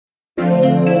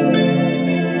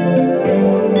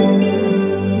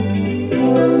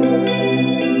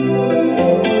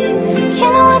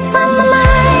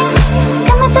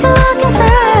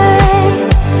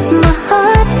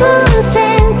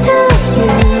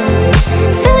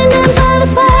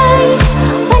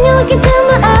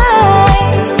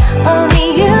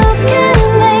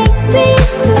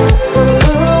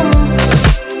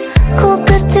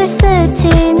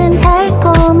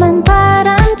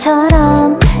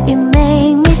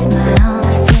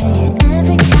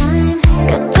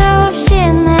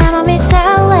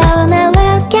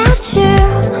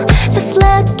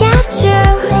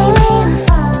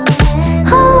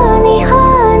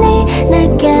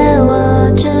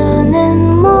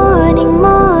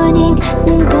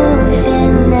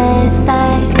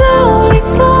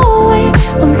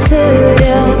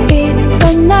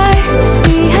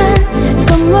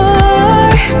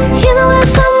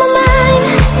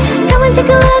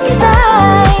look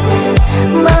inside,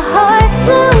 my heart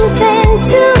blooms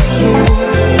into you.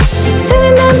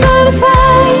 Feeling that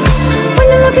butterflies when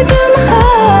you look into my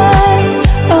eyes.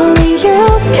 Only you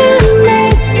can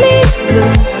make me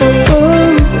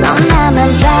bloom. 넌 나만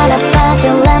바라봐줘,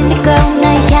 let me go. 날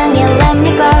향해 let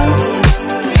me go.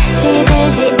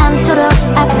 시들지 않도록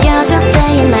아껴줘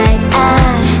day and night.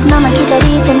 너만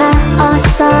기다리잖아.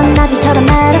 어서 나비처럼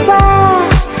날아와.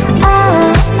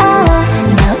 Now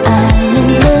I'm in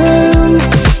bloom.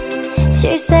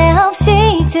 쉴 새 없이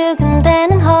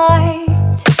두근대는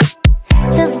heart,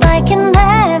 just like in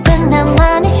heaven.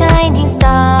 나만의 shining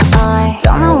star.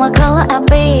 Don't know what color I'll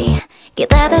be.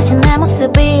 기대되지 내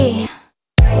모습이.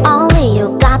 Only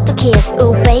you got to kiss.